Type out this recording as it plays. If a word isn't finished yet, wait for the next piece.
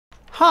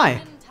Hi!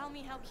 Didn't tell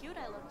me how cute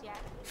I looked yet.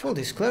 Full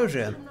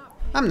disclosure,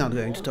 I'm not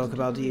going to talk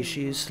about the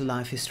issues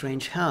Life is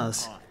Strange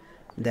has.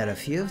 There are a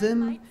few of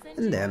them,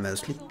 and they're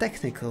mostly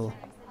technical.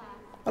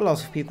 A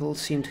lot of people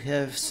seem to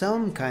have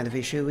some kind of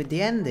issue with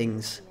the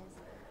endings.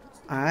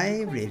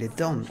 I really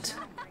don't.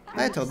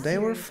 I thought they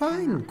were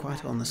fine,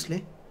 quite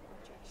honestly.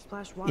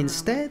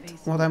 Instead,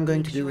 what I'm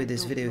going to do with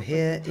this video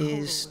here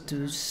is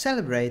to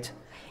celebrate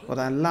what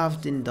I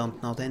loved in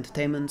Dontnod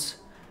Entertainment's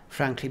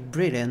frankly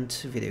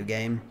brilliant video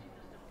game.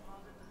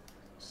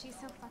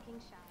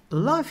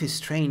 Life is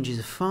Strange is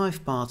a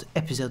 5-part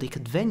episodic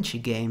adventure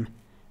game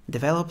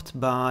developed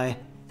by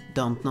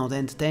Dontnod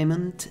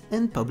Entertainment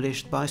and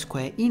published by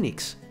Square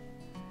Enix.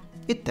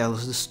 It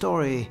tells the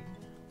story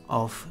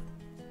of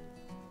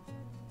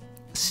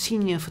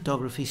senior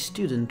photography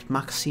student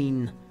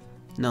Maxine,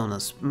 known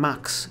as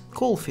Max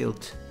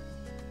Caulfield,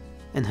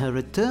 and her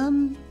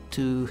return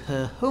to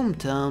her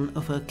hometown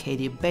of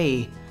Arcadia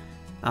Bay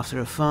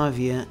after a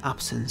 5-year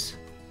absence.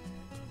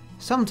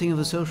 Something of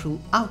a social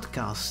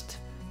outcast,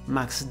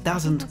 Max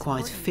doesn't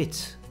quite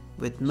fit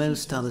with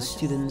most other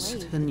students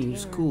at her new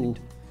school.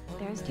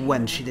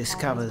 When she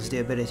discovers the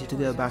ability to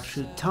go back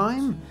through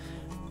time,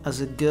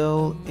 as a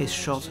girl is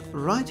shot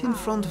right in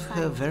front of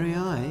her very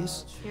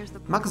eyes,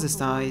 Max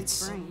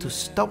decides to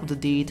stop the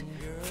deed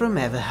from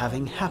ever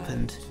having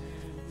happened.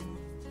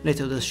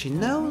 Little does she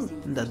know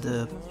that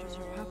the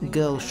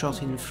girl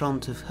shot in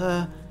front of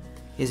her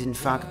is in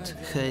fact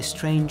her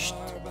estranged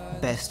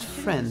best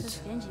friend,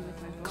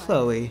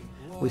 Chloe,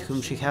 with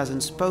whom she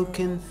hasn't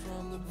spoken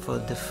for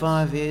the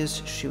 5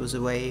 years she was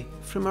away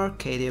from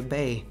Arcadia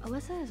Bay.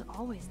 Alyssa is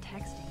always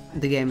texting.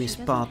 The game is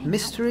part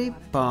mystery,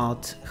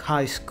 part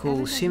high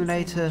school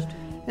simulator,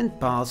 and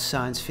part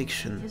science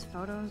fiction. His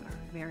photos are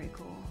very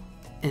cool.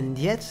 And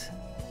yet,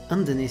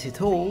 underneath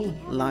it all,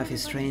 Life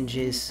is Strange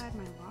is Inside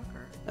my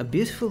locker. a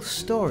beautiful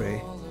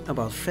story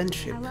about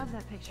friendship. I love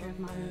that picture of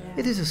Mom and Dad.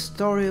 It is a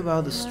story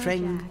about the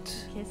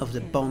strength of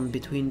the bond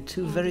between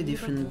two very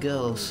different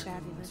girls.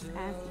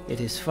 It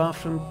is far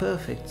from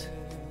perfect,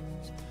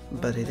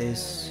 but it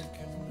is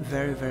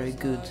very, very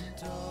good.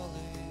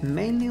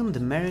 Mainly on the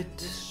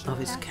merit of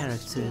its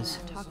characters.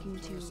 Talking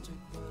to,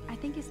 I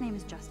think his name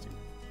is Justin.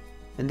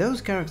 And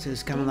those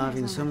characters come alive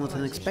in somewhat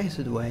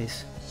unexpected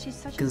ways, She's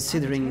such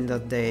considering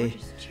that they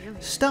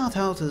start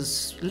out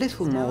as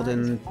little more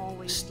than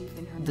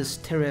the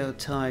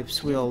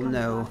stereotypes we all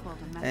know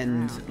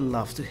and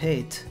love to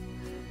hate.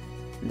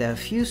 There are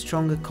few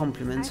stronger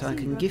compliments I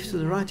can give to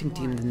the writing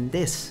team than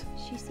this.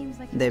 She seems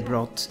like They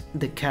brought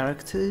the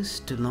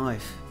characters to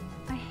life.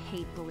 I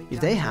hate bully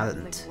If they guys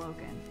hadn't, like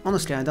Logan.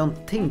 honestly, I don't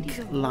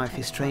think Life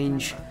is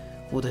Strange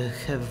would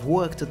have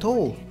worked at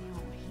all.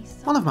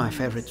 One of my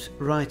favorite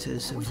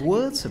writers of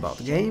words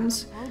about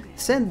games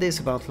said this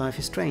about Life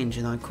is Strange,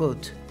 and I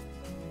quote,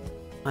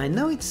 "I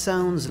know it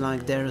sounds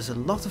like there is a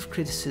lot of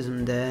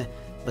criticism there,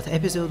 but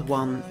episode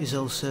 1 is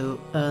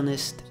also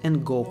earnest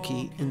and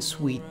gawky and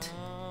sweet.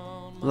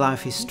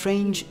 Life is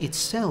Strange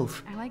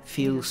itself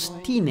feels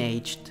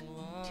teenaged.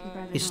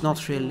 It's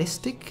not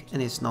realistic and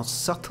it's not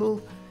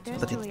subtle,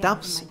 but it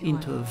taps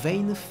into a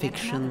vein of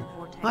fiction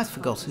I'd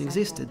forgotten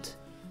existed.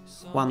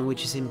 One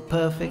which is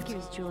imperfect,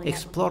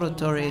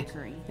 exploratory,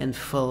 and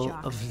full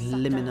of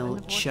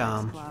liminal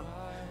charm."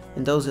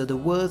 And those are the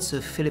words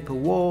of Philippa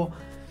War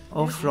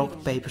of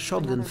Rock Paper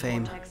Shotgun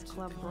fame.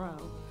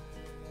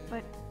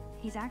 But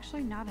he's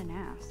actually not an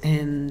ass.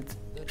 And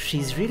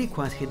she's really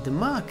quite hit the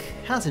mark,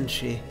 hasn't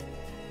she?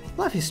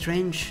 Life is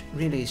Strange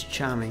really is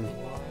charming,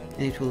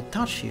 and it will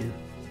touch you,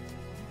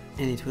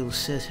 and it will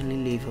certainly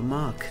leave a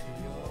mark.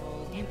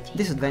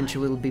 This adventure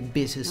will be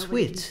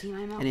bittersweet,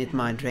 and it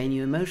might drain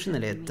you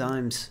emotionally at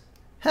times.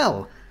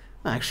 Hell,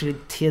 I actually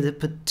teared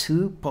up at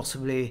 2,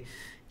 possibly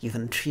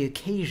even 3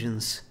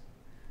 occasions.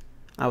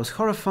 I was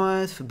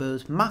horrified for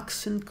both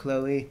Max and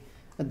Chloe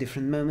at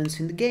different moments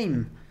in the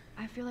game,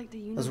 I feel like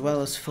the as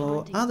well as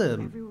for other,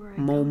 everywhere I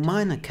more go to.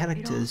 minor It all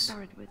characters.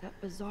 started with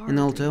that bizarre And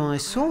although I dream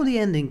saw the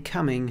ending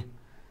coming,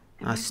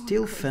 Am I I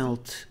still going crazy?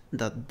 felt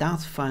that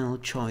that final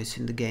choice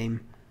in the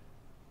game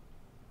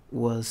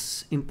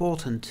was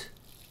important.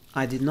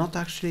 I did not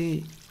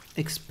actually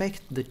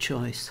expect the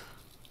choice.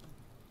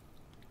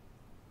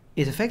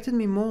 It affected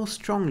me more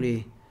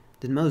strongly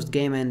than most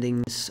game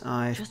endings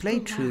I've Just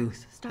played relax. through,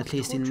 Stop at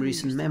least in torturing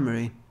recent yourself.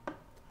 memory.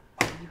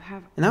 You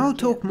have And I will a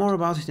talk gift. more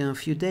about it in a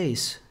few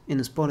days, in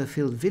a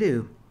spoiler-filled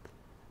video.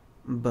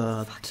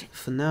 But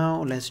for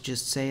now, let's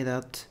just say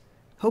that,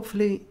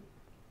 hopefully,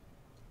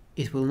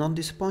 it will not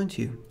disappoint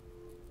you.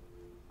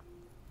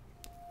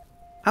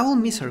 I will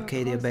miss Window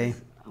Arcadia Bay.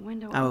 closes, a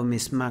window I will opens.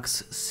 miss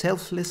Max's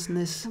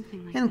selflessness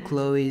Something like and that.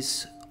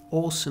 Chloe's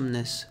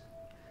awesomeness.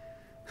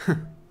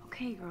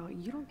 Okay, girl,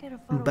 you don't get a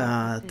photo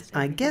But like this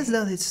I every guess day.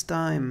 that it's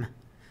time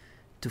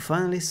to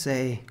finally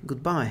say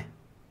goodbye.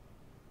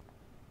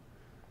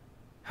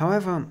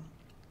 However,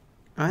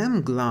 I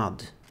am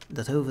glad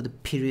that over the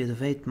period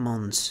of 8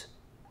 months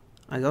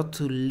I got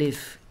to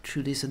live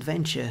through this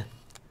adventure.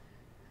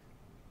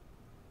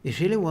 It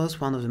really was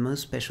one of the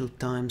most special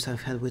times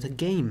I've had with a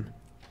game.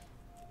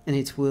 and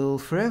it will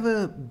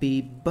forever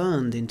be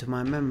burned into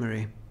my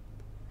memory.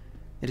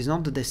 It is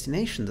not the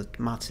destination that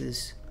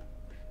matters,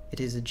 it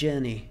is the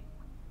journey.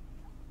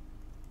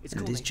 It's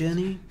And cool, this mate.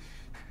 journey,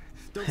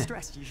 Don't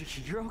stress.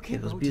 You're okay.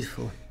 it was bro.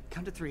 beautiful. Just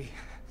count to 3.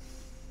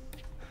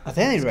 At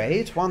any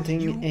rate, one You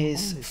thing own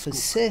is this for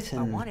scoop. I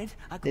certain, want it.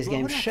 I could this blow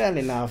game it up.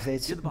 surely loved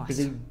its You're the boss.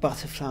 blue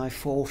butterfly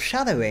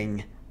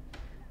foreshadowing.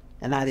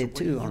 And I did What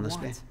do too, you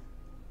honestly. want?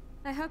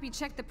 I hope you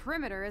checked the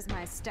perimeter, as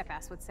my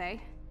step-ass would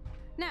say.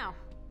 Now,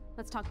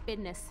 let's talk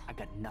business. I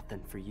got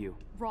nothing for you.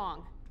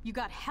 Wrong. You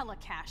got hella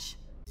cash.